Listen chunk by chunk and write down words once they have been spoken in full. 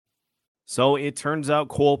So it turns out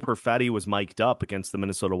Cole Perfetti was mic'd up against the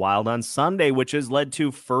Minnesota Wild on Sunday, which has led to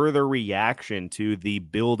further reaction to the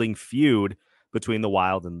building feud between the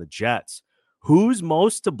Wild and the Jets. Who's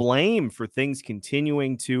most to blame for things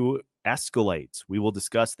continuing to escalate? We will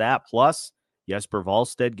discuss that. Plus, Jesper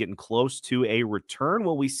Wallstedt getting close to a return.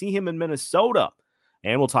 Will we see him in Minnesota?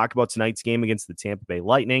 And we'll talk about tonight's game against the Tampa Bay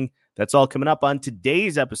Lightning. That's all coming up on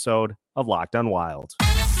today's episode of Locked on Wild.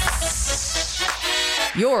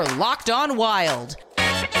 You're Locked on Wild,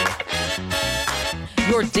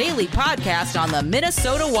 your daily podcast on the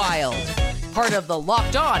Minnesota Wild. Part of the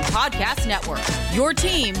Locked on Podcast Network, your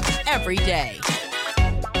team every day.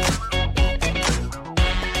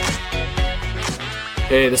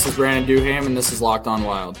 Hey, this is Brandon Duham, and this is Locked on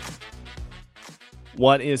Wild.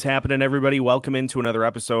 What is happening, everybody? Welcome into another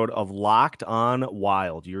episode of Locked on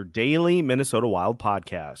Wild, your daily Minnesota Wild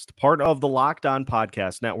podcast, part of the Locked on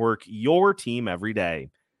Podcast Network, your team every day.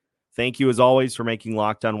 Thank you, as always, for making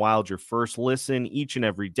Locked on Wild your first listen each and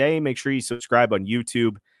every day. Make sure you subscribe on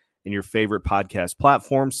YouTube and your favorite podcast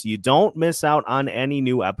platform so you don't miss out on any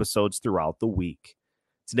new episodes throughout the week.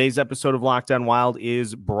 Today's episode of Locked on Wild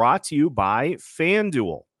is brought to you by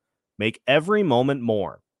FanDuel. Make every moment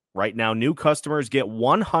more. Right now, new customers get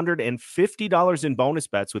 $150 in bonus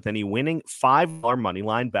bets with any winning $5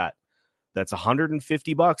 moneyline bet. That's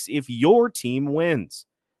 $150 if your team wins.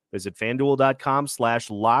 Visit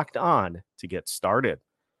FanDuel.com/lockedon to get started.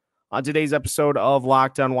 On today's episode of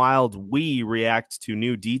Locked on Wild, we react to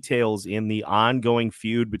new details in the ongoing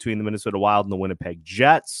feud between the Minnesota Wild and the Winnipeg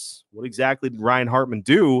Jets. What exactly did Ryan Hartman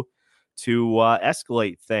do to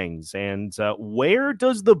escalate things? And where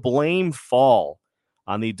does the blame fall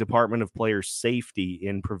on the Department of Player Safety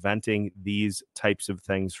in preventing these types of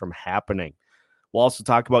things from happening? We'll also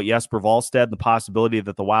talk about Jesper Wallstedt and the possibility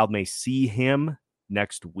that the Wild may see him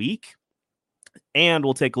next week. And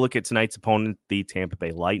we'll take a look at tonight's opponent, the Tampa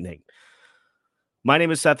Bay Lightning. My name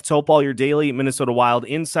is Seth Topol, your daily Minnesota Wild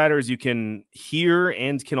insider. As you can hear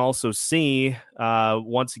and can also see,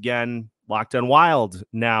 once again, Locked on Wild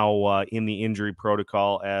now in the injury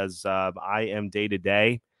protocol, as I am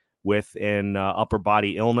day-to-day with an upper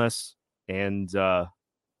body illness, and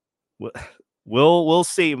we'll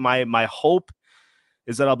see. My hope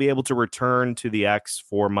is that I'll be able to return to the X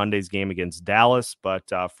for Monday's game against Dallas, but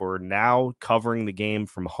for now, covering the game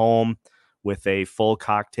from home with a full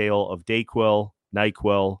cocktail of Dayquil,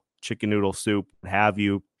 NyQuil, chicken noodle soup, what have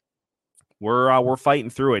you. We're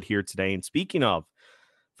fighting through it here today. And speaking of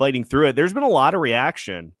fighting through it, there's been a lot of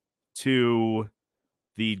reaction to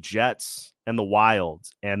the Jets and the Wild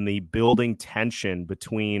and the building tension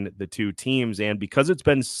between the two teams. And because it's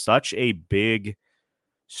been such a big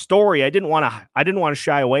story, I didn't want to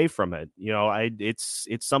shy away from it. You know, it's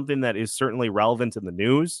something that is certainly relevant in the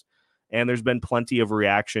news, and there's been plenty of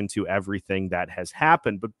reaction to everything that has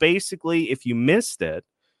happened. But basically, if you missed it,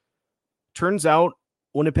 turns out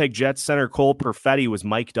Winnipeg Jets center Cole Perfetti was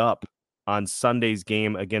mic'd up on Sunday's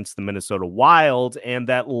game against the Minnesota Wild, and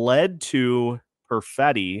that led to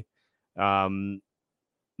Perfetti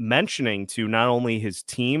mentioning to not only his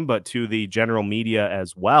team, but to the general media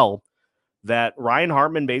as well, that Ryan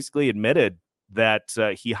Hartman basically admitted that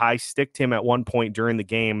he high-sticked him at one point during the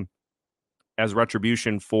game as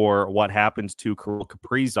retribution for what happened to Kirill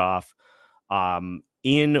Kaprizov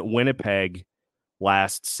in Winnipeg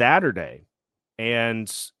last Saturday.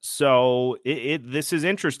 And so this is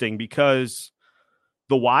interesting because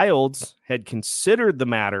the Wilds had considered the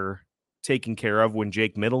matter taken care of when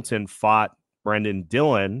Jake Middleton fought Brendan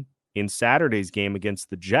Dillon in Saturday's game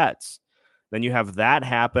against the Jets. Then you have that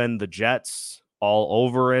happen. The Jets all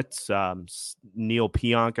over it. Neil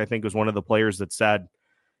Pionk, I think, was one of the players that said,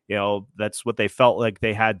 you know, that's what they felt like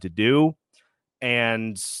they had to do.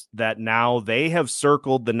 And that now they have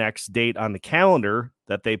circled the next date on the calendar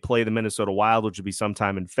that they play the Minnesota Wild, which would be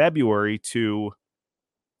sometime in February, to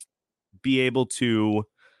be able to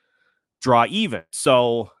draw even.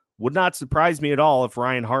 So would not surprise me at all if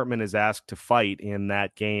Ryan Hartman is asked to fight in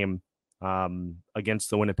that game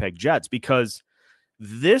against the Winnipeg Jets, because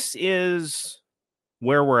this is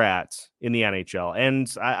where we're at in the NHL. And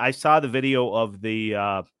I saw the video of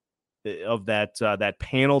that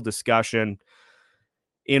panel discussion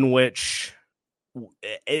in which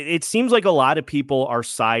it seems like a lot of people are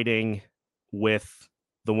siding with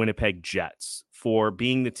the Winnipeg Jets for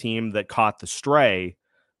being the team that caught the stray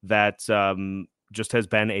that just has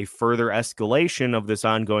been a further escalation of this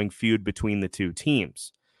ongoing feud between the two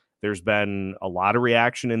teams. There's been a lot of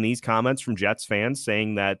reaction in these comments from Jets fans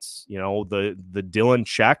saying that, you know, the Dillon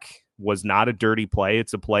check was not a dirty play.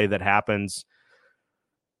 It's a play that happens.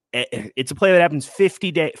 It's a play that happens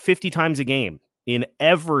 50 times a game in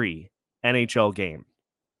every NHL game.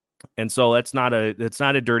 And so it's not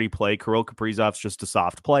a dirty play. Kirill Kaprizov's just a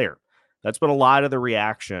soft player. That's been a lot of the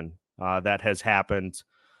reaction that has happened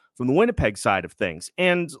from the Winnipeg side of things.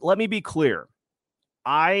 And let me be clear.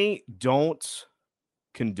 I don't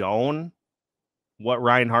condone what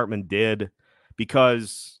Ryan Hartman did,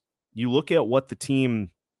 because you look at what the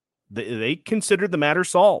team, they considered the matter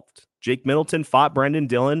solved. Jake Middleton fought Brendan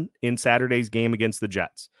Dillon in Saturday's game against the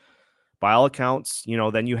Jets. By all accounts,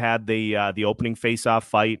 then you had the opening face-off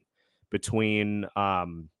fight between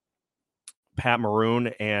Pat Maroon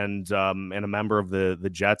and a member of the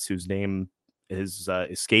Jets whose name is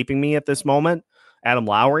escaping me at this moment, Adam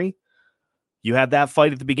Lowry. You had that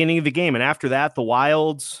fight at the beginning of the game, and after that, the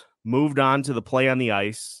Wilds moved on to the play on the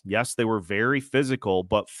ice. Yes, they were very physical,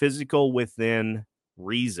 but physical within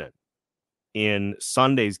reason in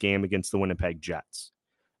Sunday's game against the Winnipeg Jets.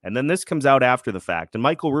 And then this comes out after the fact, and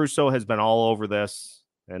Michael Russo has been all over this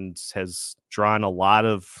and has drawn a lot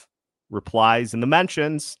of replies in the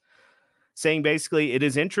mentions, saying basically it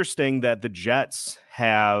is interesting that the Jets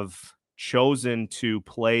have chosen to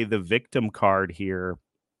play the victim card here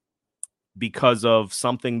because of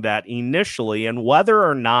something that initially, and whether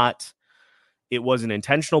or not it was an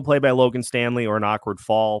intentional play by Logan Stanley or an awkward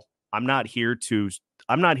fall, I'm not here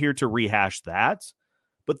to rehash that.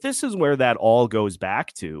 But this is where that all goes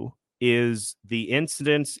back to, is the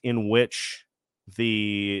incidents in which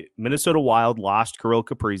the Minnesota Wild lost Kirill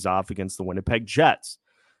Kaprizov against the Winnipeg Jets.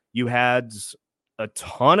 You had a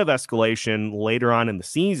ton of escalation later on in the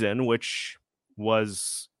season, which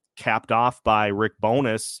was capped off by Rick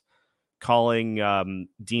Bowness calling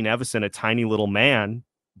Dean Evison a tiny little man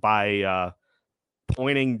by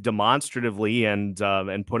pointing demonstratively and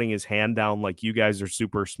putting his hand down like, you guys are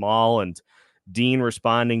super small, and Dean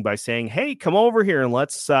responding by saying, hey, come over here and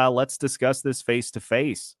let's discuss this face to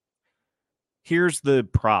face. Here's the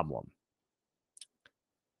problem.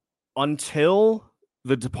 Until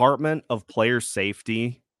the Department of Player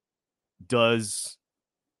Safety does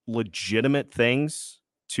legitimate things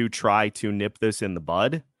to try to nip this in the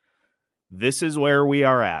bud, this is where we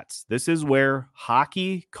are at. This is where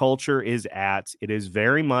hockey culture is at. It is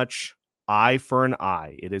very much eye for an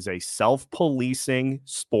eye. It is a self-policing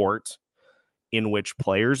sport in which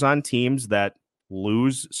players on teams that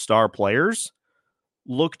lose star players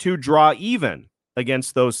look to draw even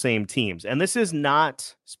against those same teams. And this is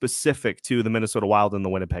not specific to the Minnesota Wild and the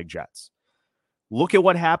Winnipeg Jets. Look at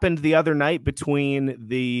what happened the other night between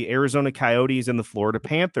the Arizona Coyotes and the Florida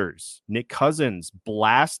Panthers. Nick Cousins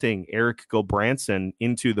blasting Eric Gilbranson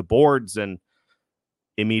into the boards, and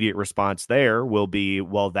immediate response there will be,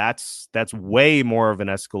 well, that's way more of an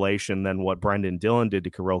escalation than what Brendan Dillon did to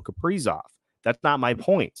Kirill Kaprizov. That's not my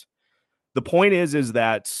point. The point is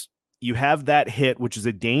that you have that hit, which is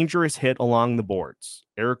a dangerous hit along the boards.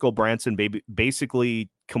 Eric Gilbranson basically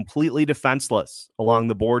completely defenseless along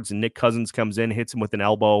the boards, and Nick Cousins comes in, hits him with an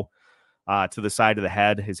elbow to the side of the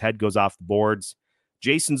head. His head goes off the boards.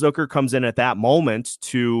 Jason Zucker comes in at that moment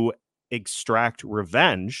to extract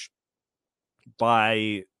revenge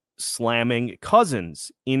by slamming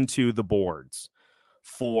Cousins into the boards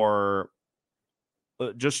for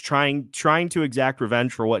just trying to exact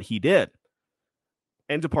revenge for what he did.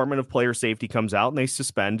 And Department of Player Safety comes out and they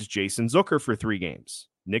suspend Jason Zucker for 3 games.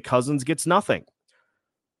 Nick Cousins gets nothing.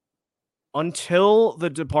 Until the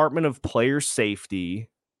Department of Player Safety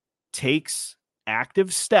takes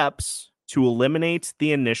active steps to eliminate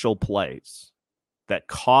the initial plays that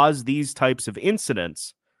cause these types of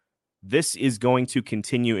incidents, this is going to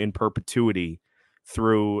continue in perpetuity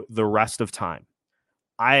through the rest of time.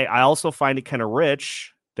 I also find it kind of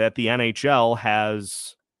rich that the NHL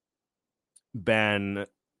has been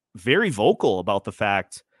very vocal about the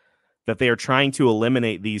fact that they are trying to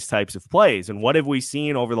eliminate these types of plays. And what have we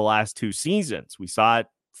seen over the last 2 seasons? We saw it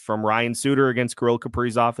from Ryan Suter against Kirill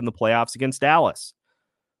Kaprizov in the playoffs against Dallas.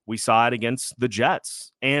 We saw it against the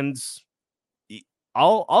Jets. And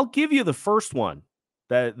I'll give you the first one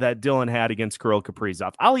that Dillon had against Kirill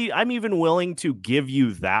Kaprizov. I'm even willing to give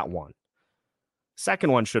you that one.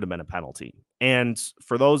 Second one should have been a penalty. And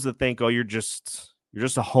for those that think, oh, you're just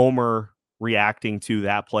a homer reacting to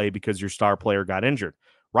that play because your star player got injured,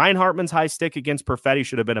 Ryan Hartman's high stick against Perfetti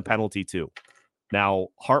should have been a penalty too. Now,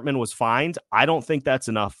 Hartman was fined. I don't think that's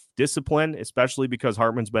enough discipline, especially because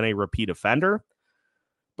Hartman's been a repeat offender.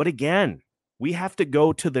 But again, we have to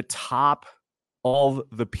go to the top of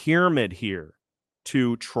the pyramid here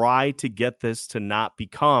to try to get this to not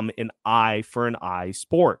become an eye for an eye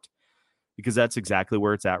sport, because that's exactly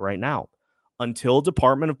where it's at right now. Until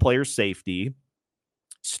Department of Player Safety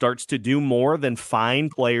starts to do more than fine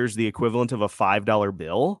players the equivalent of a $5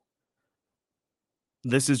 bill,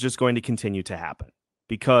 this is just going to continue to happen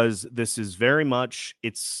because this is very much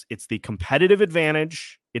it's the competitive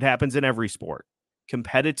advantage. It happens in every sport.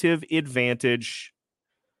 Competitive advantage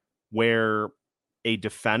where a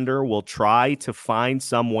defender will try to find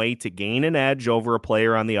some way to gain an edge over a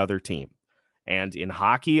player on the other team. And in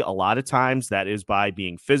hockey, a lot of times that is by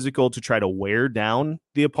being physical to try to wear down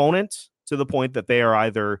the opponent to the point that they are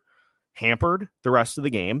either hampered the rest of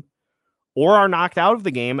the game or are knocked out of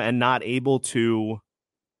the game and not able to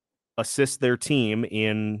assist their team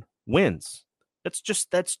in wins. That's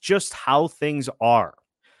just how things are.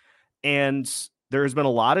 And there has been a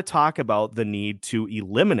lot of talk about the need to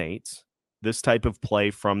eliminate this type of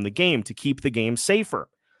play from the game to keep the game safer.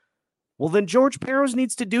 Well, then George Parros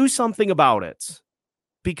needs to do something about it,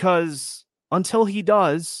 because until he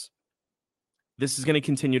does, this is going to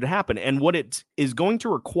continue to happen. And what it is going to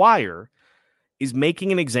require is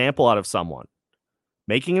making an example out of someone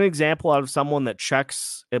that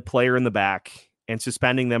checks a player in the back and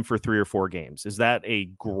suspending them for 3 or 4 games. Is that a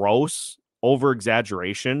gross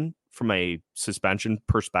over-exaggeration from a suspension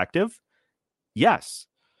perspective? Yes.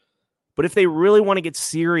 But if they really want to get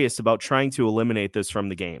serious about trying to eliminate this from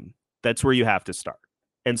the game, that's where you have to start.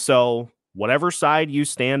 And so whatever side you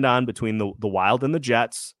stand on between the Wild and the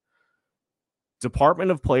Jets, Department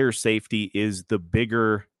of Player Safety is the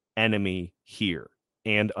bigger enemy here.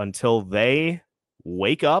 And until they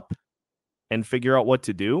wake up and figure out what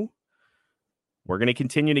to do, we're going to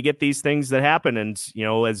continue to get these things that happen. And,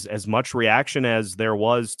 as much reaction as there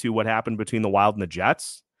was to what happened between the Wild and the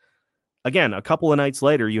Jets, again, a couple of nights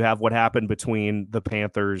later, you have what happened between the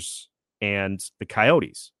Panthers and the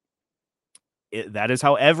Coyotes. That is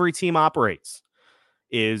how every team operates,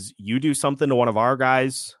 is you do something to one of our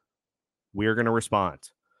guys, we're going to respond.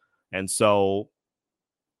 And so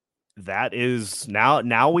that is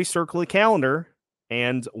now we circle a calendar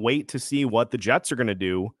and wait to see what the Jets are going to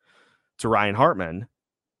do to Ryan Hartman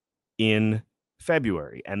in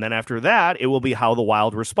February. And then after that, it will be how the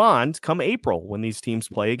Wild respond come April when these teams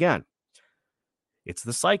play again. It's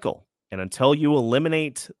the cycle. And until you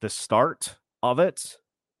eliminate the start of it,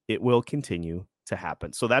 it will continue to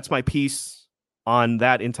happen. So that's my piece on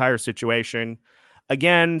that entire situation.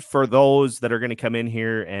 Again, for those that are going to come in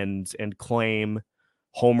here and claim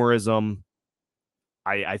homerism,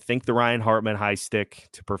 I think the Ryan Hartman high stick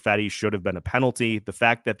to Perfetti should have been a penalty. The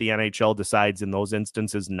fact that the NHL decides in those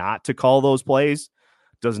instances not to call those plays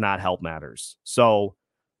does not help matters. So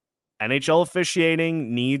NHL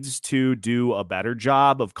officiating needs to do a better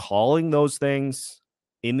job of calling those things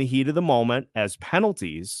in the heat of the moment as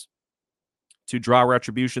penalties to draw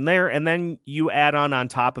retribution there. And then you add on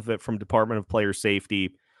top of it from Department of Player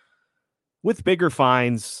Safety with bigger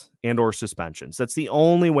fines and or suspensions. That's the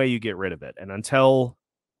only way you get rid of it. And until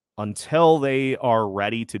they are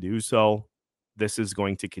ready to do so, this is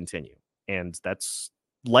going to continue. And that's,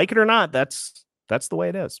 like it or not, that's the way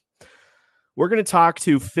it is. We're going to talk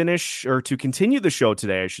to continue the show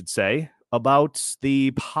today, I should say, about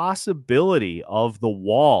the possibility of the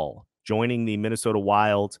Wall joining the Minnesota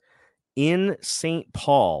Wild in St.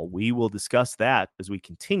 Paul. We will discuss that as we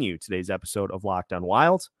continue today's episode of Locked On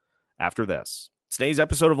Wild after this. Today's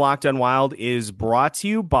episode of Locked On Wild is brought to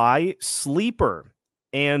you by Sleeper.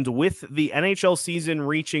 And with the NHL season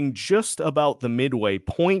reaching just about the midway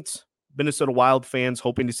point, Minnesota Wild fans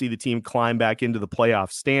hoping to see the team climb back into the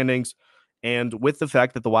playoff standings. And with the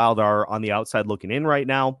fact that the Wild are on the outside looking in right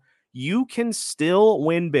now, you can still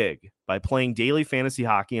win big by playing daily fantasy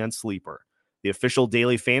hockey on Sleeper, the official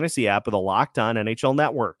daily fantasy app of the Locked On NHL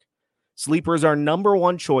Network. Sleeper is our number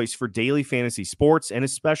one choice for daily fantasy sports and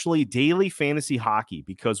especially daily fantasy hockey,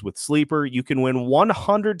 because with Sleeper, you can win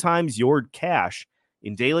 100 times your cash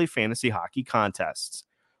in daily fantasy hockey contests.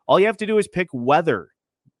 All you have to do is pick whether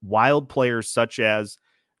Wild players such as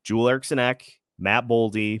Joel Eriksson-Ek, Matt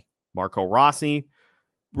Boldy, Marco Rossi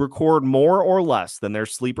record more or less than their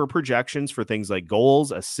sleeper projections for things like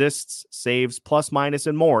goals, assists, saves, plus, minus,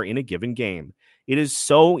 and more in a given game. It is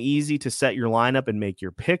so easy to set your lineup and make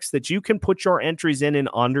your picks that you can put your entries in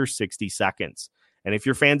under 60 seconds. And if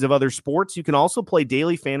you're fans of other sports, you can also play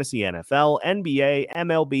daily fantasy NFL, NBA,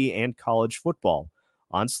 MLB, and college football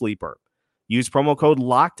on Sleeper. Use promo code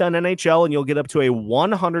LOCKEDONNHL and you'll get up to a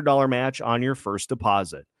 $100 match on your first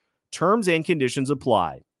deposit. Terms and conditions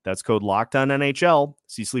apply. That's code LOCKEDONNHL.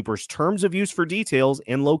 See Sleeper's terms of use for details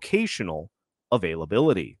and locational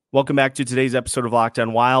availability. Welcome back to today's episode of Locked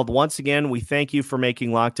On Wild. Once again, we thank you for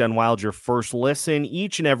making Locked On Wild your first listen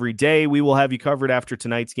each and every day. We will have you covered after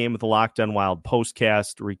tonight's game with the Locked On Wild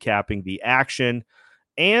postcast, recapping the action.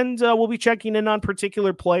 And we'll be checking in on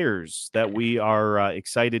particular players that we are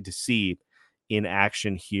excited to see in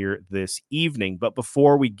action here this evening. But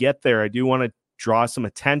before we get there, I do want to draw some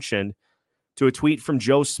attention to a tweet from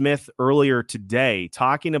Joe Smith earlier today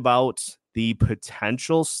talking about the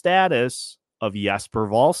potential status of Jesper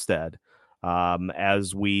Wallstedt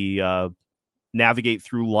as we navigate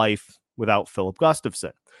through life without Philip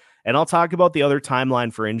Gustafsson. And I'll talk about the other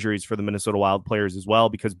timeline for injuries for the Minnesota Wild players as well,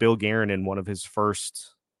 because Bill Guerin, in one of his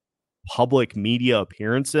first public media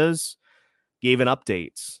appearances, gave an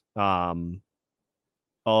update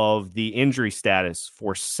of the injury status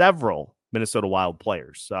for several Minnesota Wild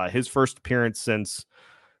players. His first appearance since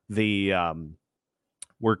the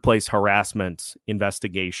workplace harassment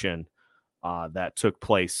investigation that took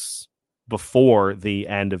place before the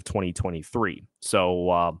end of 2023.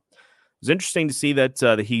 So it was interesting to see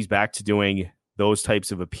that he's back to doing those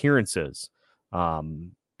types of appearances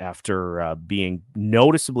after being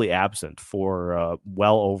noticeably absent for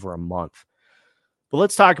well over a month. But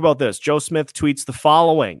let's talk about this. Joe Smith tweets the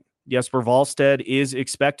following. Jesper Wallstedt is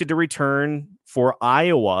expected to return for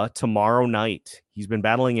Iowa tomorrow night. He's been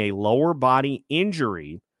battling a lower body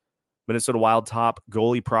injury. Minnesota Wild top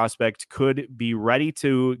goalie prospect could be ready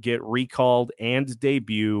to get recalled and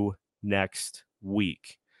debut next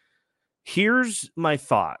week. Here's my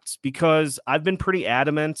thoughts, because I've been pretty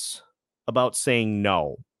adamant about saying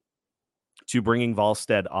no to bringing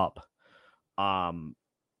Wallstedt up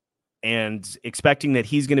and expecting that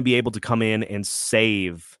he's going to be able to come in and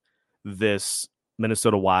save this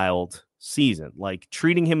Minnesota Wild season, like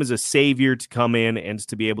treating him as a savior to come in and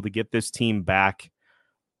to be able to get this team back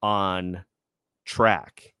on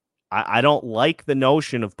track. I don't like the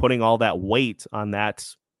notion of putting all that weight on that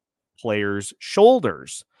player's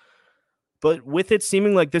shoulders. But with it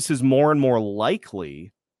seeming like this is more and more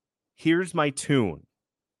likely, here's my tune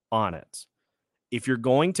on it. If you're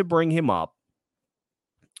going to bring him up,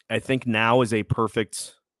 I think now is a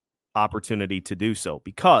perfect opportunity to do so,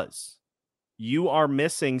 because you are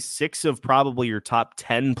missing 6 of probably your top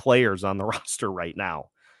 10 players on the roster right now,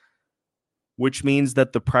 which means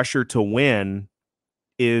that the pressure to win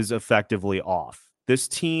is effectively off. This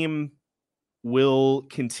team will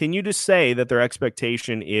continue to say that their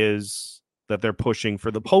expectation is that they're pushing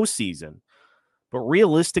for the postseason. But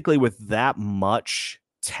realistically, with that much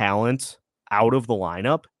talent out of the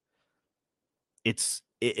lineup,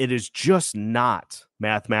 it is just not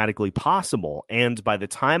mathematically possible. And by the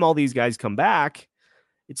time all these guys come back,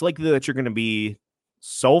 it's likely that you're going to be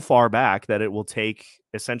so far back that it will take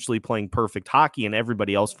essentially playing perfect hockey and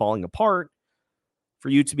everybody else falling apart for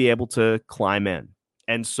you to be able to climb in.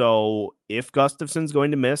 And so if Gustafsson's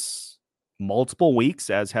going to miss multiple weeks,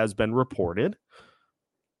 as has been reported,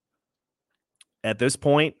 at this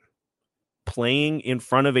point, playing in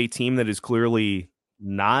front of a team that is clearly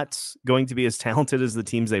not going to be as talented as the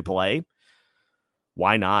teams they play,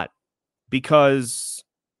 why not? Because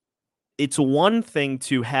it's one thing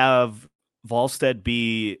to have Wallstedt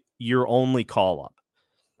be your only call-up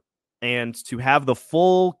and to have the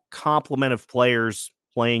full complement of players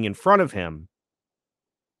playing in front of him,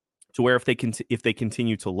 to where if they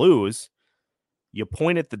continue to lose, you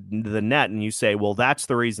point at the net and you say, well, that's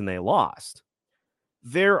the reason they lost.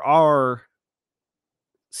 There are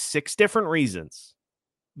 6 different reasons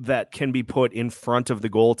that can be put in front of the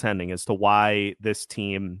goaltending as to why this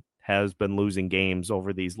team has been losing games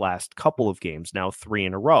over these last couple of games, now 3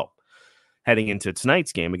 in a row, heading into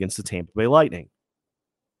tonight's game against the Tampa Bay Lightning.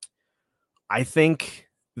 I think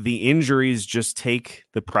the injuries just take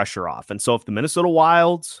the pressure off. And so if the Minnesota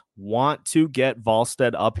Wilds want to get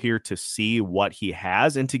Wallstedt up here to see what he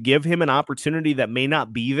has and to give him an opportunity that may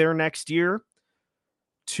not be there next year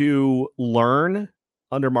to learn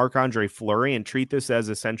under Marc-Andre Fleury and treat this as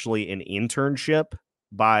essentially an internship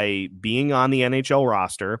by being on the NHL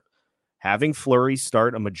roster, having Fleury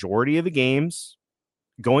start a majority of the games,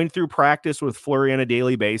 going through practice with Fleury on a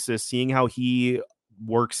daily basis, seeing how he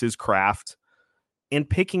works his craft, and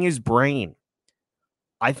picking his brain.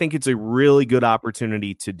 I think it's a really good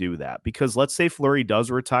opportunity to do that, because let's say Fleury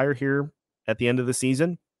does retire here at the end of the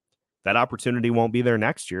season, that opportunity won't be there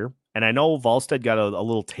next year. And I know Wallstedt got a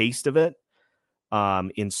little taste of it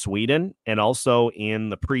in Sweden, and also in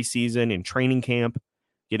the preseason, in training camp,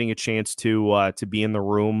 getting a chance to be in the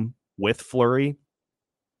room with Fleury.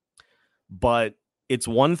 But it's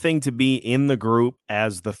one thing to be in the group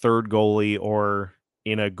as the third goalie, or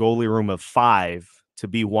in a goalie room of 5 to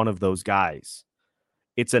be one of those guys.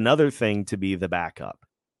 It's another thing to be the backup.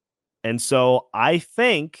 And so I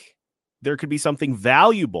think there could be something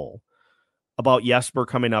valuable about Jesper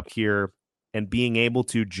coming up here and being able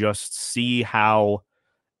to just see how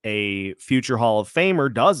a future Hall of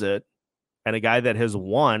Famer does it, and a guy that has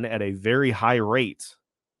won at a very high rate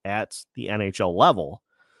at the NHL level,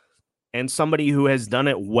 and somebody who has done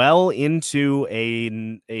it well into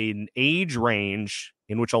an age range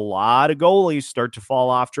in which a lot of goalies start to fall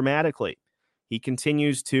off dramatically. He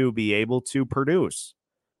continues to be able to produce.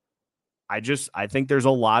 I think there's a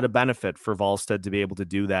lot of benefit for Wallstedt to be able to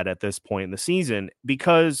do that at this point in the season,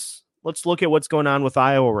 because let's look at what's going on with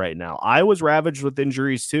Iowa right now. Iowa's ravaged with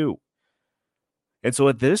injuries too. And so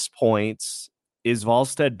at this point, is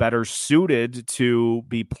Wallstedt better suited to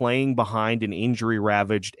be playing behind an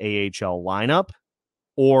injury-ravaged AHL lineup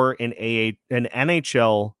or an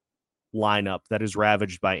NHL lineup that is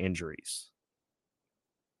ravaged by injuries?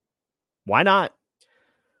 Why not?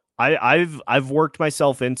 I've worked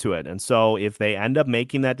myself into it, and so if they end up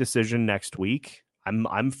making that decision next week,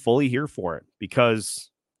 I'm fully here for it,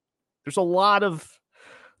 because there's a lot of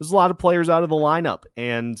players out of the lineup,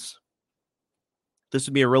 and this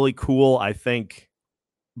would be a really cool, I think,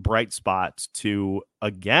 bright spot to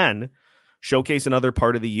again showcase another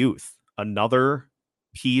part of the youth, another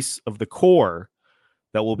piece of the core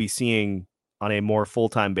that we'll be seeing on a more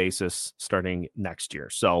full-time basis starting next year.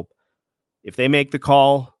 So if they make the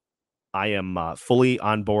call, I am fully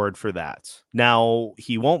on board for that. Now,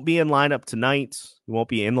 he won't be in lineup tonight. He won't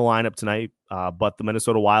be in the lineup tonight, but the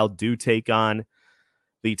Minnesota Wild do take on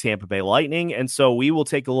the Tampa Bay Lightning. And so we will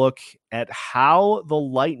take a look at how the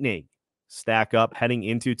Lightning stack up heading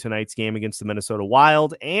into tonight's game against the Minnesota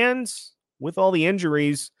Wild. And with all the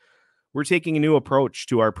injuries, we're taking a new approach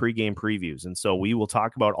to our pregame previews. And so we will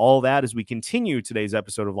talk about all that as we continue today's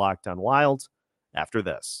episode of Locked On Wild after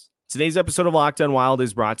this. Today's episode of Locked On Wild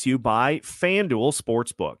is brought to you by FanDuel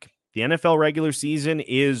Sportsbook. The NFL regular season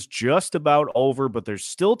is just about over, but there's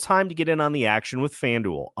still time to get in on the action with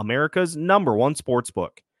FanDuel, America's #1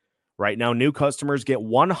 sportsbook. Right now, new customers get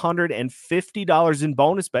 $150 in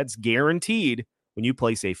bonus bets guaranteed when you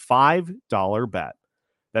place a $5 bet.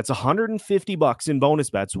 That's $150 in bonus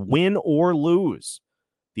bets, win or lose.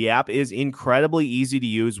 The app is incredibly easy to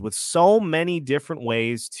use with so many different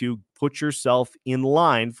ways to put yourself in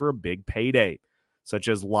line for a big payday, such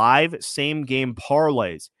as live same-game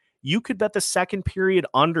parlays. You could bet the second period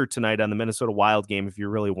under tonight on the Minnesota Wild game if you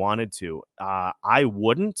really wanted to. I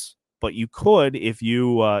wouldn't, but you could if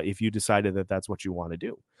you decided that that's what you want to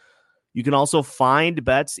do. You can also find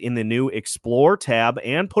bets in the new Explore tab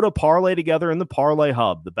and put a parlay together in the Parlay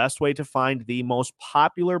Hub, the best way to find the most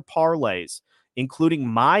popular parlays, including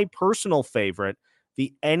my personal favorite,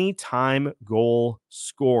 the anytime goal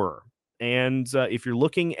scorer. And if you're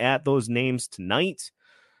looking at those names tonight,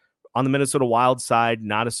 on the Minnesota Wild side,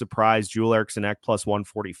 not a surprise, Joel Eriksson Ek plus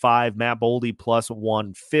 145, Matt Boldy plus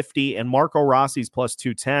 150, and Marco Rossi's plus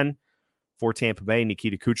 210. For Tampa Bay,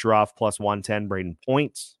 Nikita Kucherov plus 110, Braden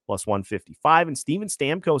Point plus 155, and Steven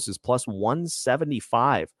Stamkos is plus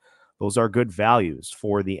 175. Those are good values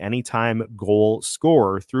for the anytime goal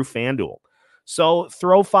scorer through FanDuel. So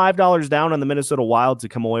throw $5 down on the Minnesota Wild to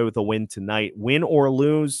come away with a win tonight. Win or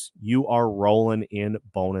lose, you are rolling in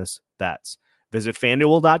bonus bets. Visit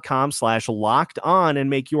FanDuel.com/locked on and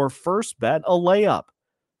make your first bet a layup.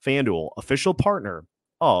 FanDuel, official partner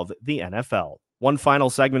of the NFL. One final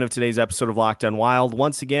segment of today's episode of Locked On Wild.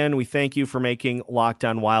 Once again, we thank you for making Locked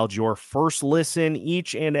On Wild your first listen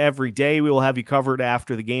each and every day. We will have you covered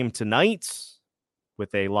after the game tonight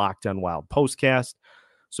with a Locked On Wild postcast.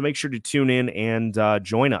 So make sure to tune in and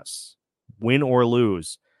join us, win or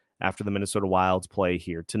lose, after the Minnesota Wild play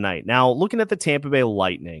here tonight. Now, looking at the Tampa Bay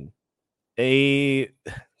Lightning,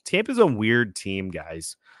 Tampa's a weird team,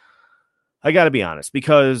 guys. I got to be honest,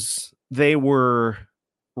 because they were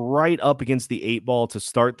right up against the 8 ball to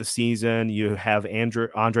start the season. You have Andrei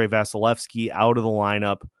Vasilevsky out of the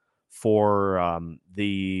lineup for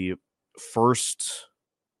the first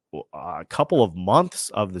couple of months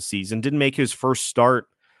of the season. Didn't make his first start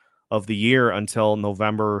of the year until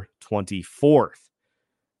November 24th.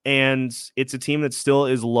 And it's a team that still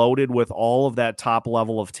is loaded with all of that top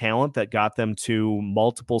level of talent that got them to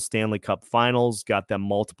multiple Stanley Cup finals, got them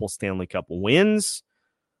multiple Stanley Cup wins.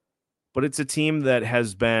 But it's a team that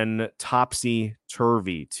has been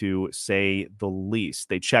topsy-turvy, to say the least.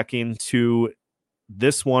 They check into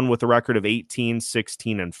this one with a record of 18,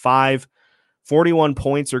 16, and 5. 41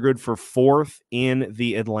 points are good for 4th in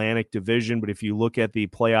the Atlantic Division. But if you look at the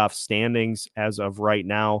playoff standings as of right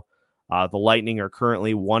now, the Lightning are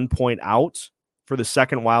currently 1 point out for the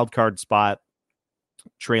second wild card spot,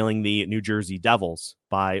 trailing the New Jersey Devils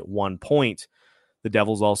by 1 point. The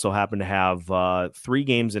Devils also happen to have 3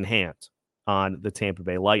 games in hand on the Tampa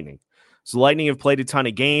Bay Lightning. So the Lightning have played a ton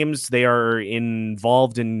of games. They are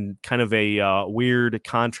involved in kind of a weird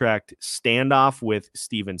contract standoff with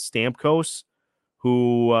Steven Stamkos,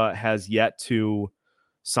 who has yet to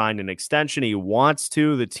signed an extension. He wants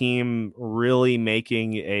to. The team really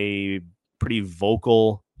making a pretty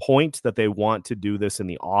vocal point that they want to do this in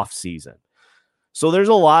the offseason. So there's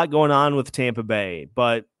a lot going on with Tampa Bay,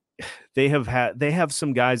 but they have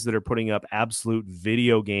some guys that are putting up absolute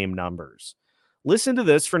video game numbers. Listen to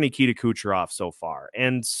this for Nikita Kucherov so far.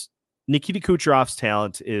 And Nikita Kucherov's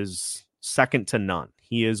talent is second to none.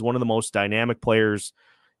 He is one of the most dynamic players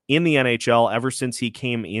in the NHL ever since he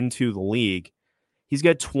came into the league. He's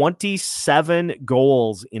got 27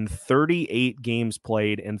 goals in 38 games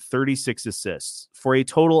played and 36 assists for a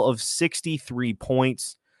total of 63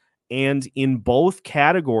 points. And in both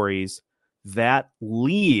categories, that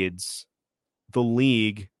leads the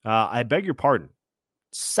league. I beg your pardon.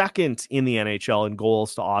 Second in the NHL in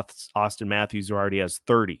goals to Austin Matthews, who already has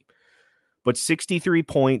 30. But 63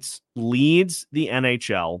 points leads the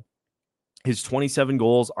NHL. His 27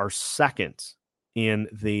 goals are second in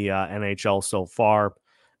the NHL so far.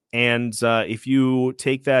 And if you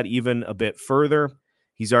take that even a bit further,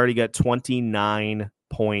 he's already got 29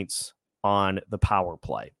 points on the power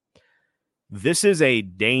play. This is a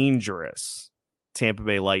dangerous Tampa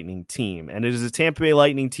Bay Lightning team, and it is a Tampa Bay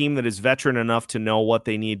Lightning team that is veteran enough to know what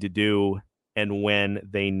they need to do and when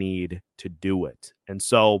they need to do it. And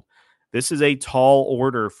so this is a tall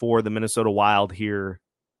order for the Minnesota Wild here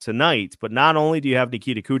tonight. But not only do you have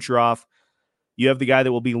Nikita Kucherov, you have the guy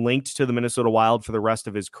that will be linked to the Minnesota Wild for the rest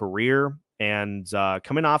of his career. And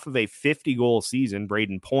coming off of a 50-goal season,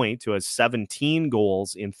 Braden Point, who has 17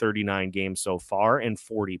 goals in 39 games so far and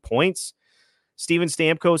 40 points. Steven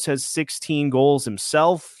Stamkos has 16 goals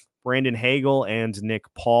himself. Brandon Hagel and Nick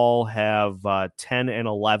Paul have 10 and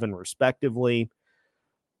 11 respectively.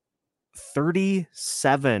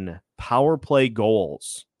 37 power play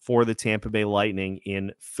goals for the Tampa Bay Lightning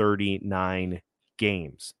in 39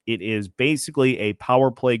 games. It is basically a power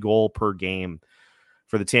play goal per game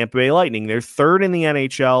for the Tampa Bay Lightning. They're third in the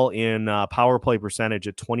NHL in power play percentage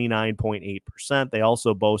at 29.8%. They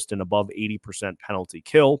also boast an above 80% penalty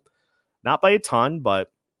kill. Not by a ton,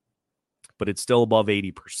 but it's still above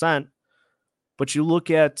 80%. But you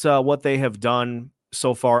look at what they have done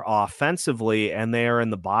so far offensively, and they are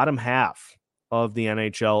in the bottom half of the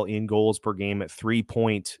NHL in goals per game at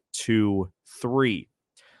 3.23.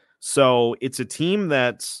 So it's a team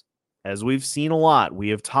that's, as we've seen a lot, we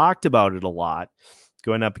have talked about it a lot,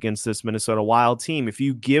 going up against this Minnesota Wild team. If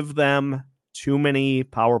you give them too many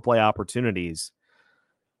power play opportunities,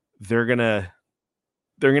 they're going to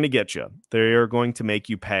get you. They're going to make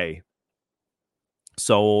you pay.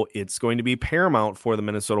 So it's going to be paramount for the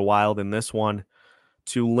Minnesota Wild in this one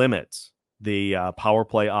to limit the power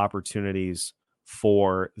play opportunities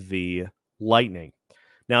for the Lightning.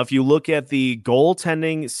 Now, if you look at the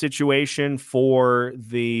goaltending situation for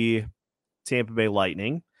the Tampa Bay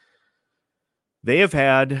Lightning, they have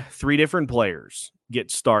had three different players get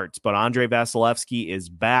starts, but Andrei Vasilevsky is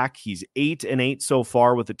back. He's 8-8 so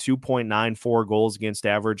far with a 2.94 goals against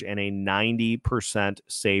average and a 90%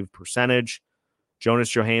 save percentage. Jonas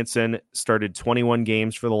Johansson started 21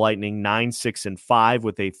 games for the Lightning, 9-6-5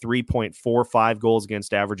 with a 3.45 goals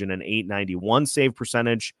against average and an 891 save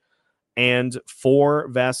percentage. And for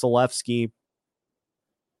Vasilevsky,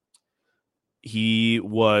 he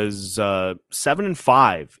was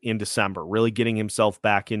 7-5 in December, really getting himself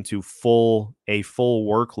back into a full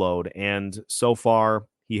workload. And so far,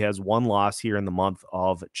 he has one loss here in the month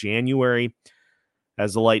of January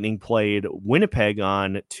as the Lightning played Winnipeg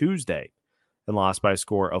on Tuesday and lost by a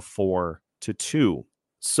score of 4-2.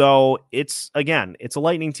 So it's a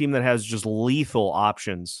Lightning team that has just lethal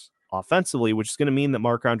options offensively, which is going to mean that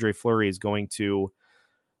Marc-Andre Fleury is going to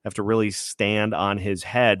have to really stand on his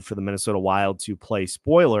head for the Minnesota Wild to play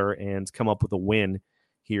spoiler and come up with a win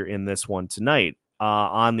here in this one tonight.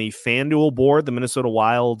 On the FanDuel board, the Minnesota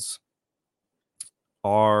Wilds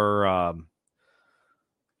are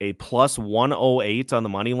a plus 108 on the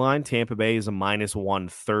money line. Tampa Bay is a minus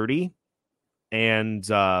 130. And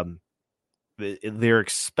they're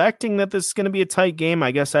expecting that this is going to be a tight game.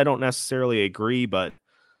 I guess I don't necessarily agree, but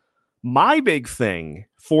my big thing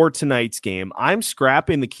for tonight's game, I'm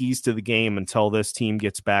scrapping the keys to the game until this team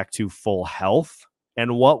gets back to full health.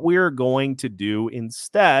 And what we're going to do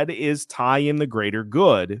instead is tie in the greater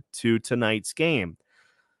good to tonight's game.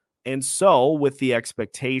 And so with the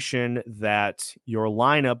expectation that your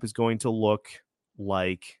lineup is going to look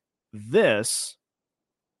like this,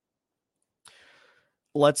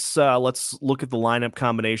 let's look at the lineup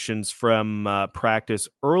combinations from practice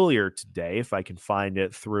earlier today, if I can find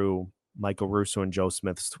it through Michael Russo and Joe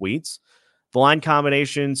Smith's tweets. The line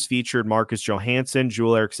combinations featured Marcus Johansson,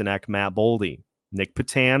 Joel Eriksson Ek, Matt Boldy, Nick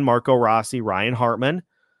Patan, Marco Rossi, Ryan Hartman,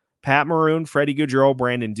 Pat Maroon, Freddie Gaudreau,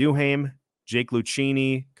 Brandon Duhaime, Jake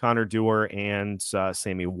Lucchini, Connor Dewar, and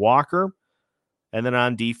Sammy Walker. And then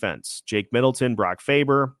on defense, Jake Middleton, Brock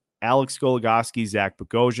Faber, Alex Goligoski, Zach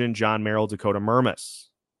Bogosian, John Merrill, Dakota Murmas,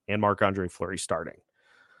 and Marc-Andre Fleury starting.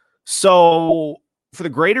 So for the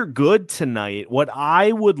greater good tonight, what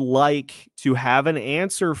I would like to have an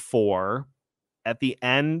answer for at the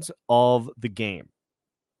end of the game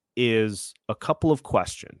is a couple of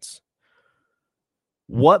questions.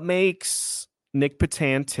 What makes Nick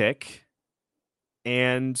Petan tick?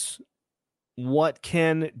 And what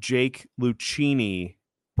can Jake Lucchini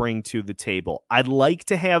bring to the table? I'd like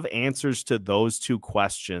to have answers to those two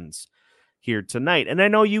questions here tonight. And I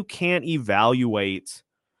know you can't evaluate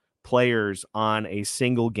players on a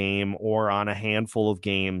single game or on a handful of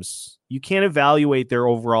games. You can't evaluate their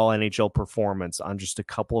overall NHL performance on just a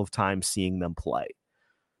couple of times seeing them play.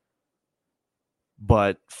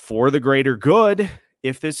 But for the greater good,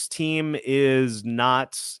 if this team is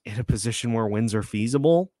not in a position where wins are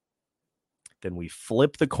feasible, then we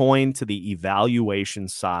flip the coin to the evaluation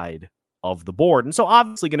side of the board. And so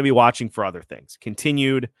obviously going to be watching for other things.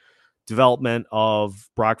 Continued development of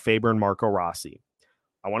Brock Faber and Marco Rossi.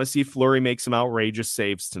 I want to see Fleury make some outrageous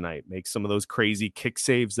saves tonight, make some of those crazy kick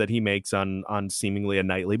saves that he makes on seemingly a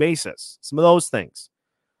nightly basis. Some of those things.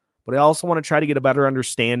 But I also want to try to get a better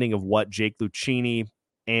understanding of what Jake Lucchini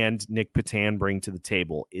and Nick Petan bring to the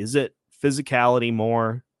table. Is it physicality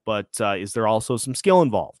more, but is there also some skill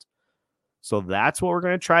involved? So that's what we're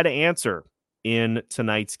going to try to answer in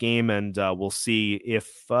tonight's game, and we'll see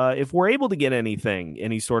if we're able to get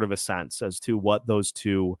any sort of a sense as to what those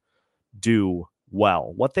two do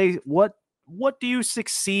well. What do you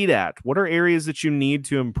succeed at? What are areas that you need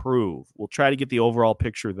to improve? We'll try to get the overall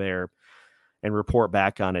picture there and report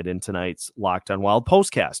back on it in tonight's Locked on Wild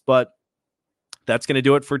postcast. But that's going to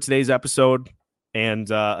do it for today's episode. And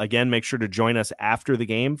again, make sure to join us after the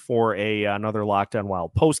game for another Locked on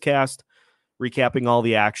Wild postcast, recapping all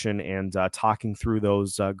the action and talking through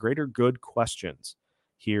those greater good questions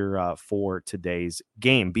here for today's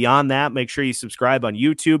game. Beyond that, make sure you subscribe on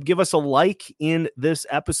YouTube. Give us a like in this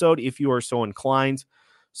episode if you are so inclined,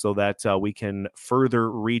 so that we can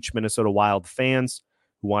further reach Minnesota Wild fans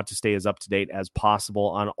who want to stay as up-to-date as possible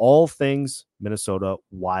on all things Minnesota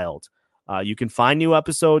Wild. You can find new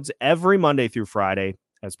episodes every Monday through Friday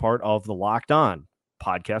as part of the Locked On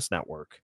Podcast Network.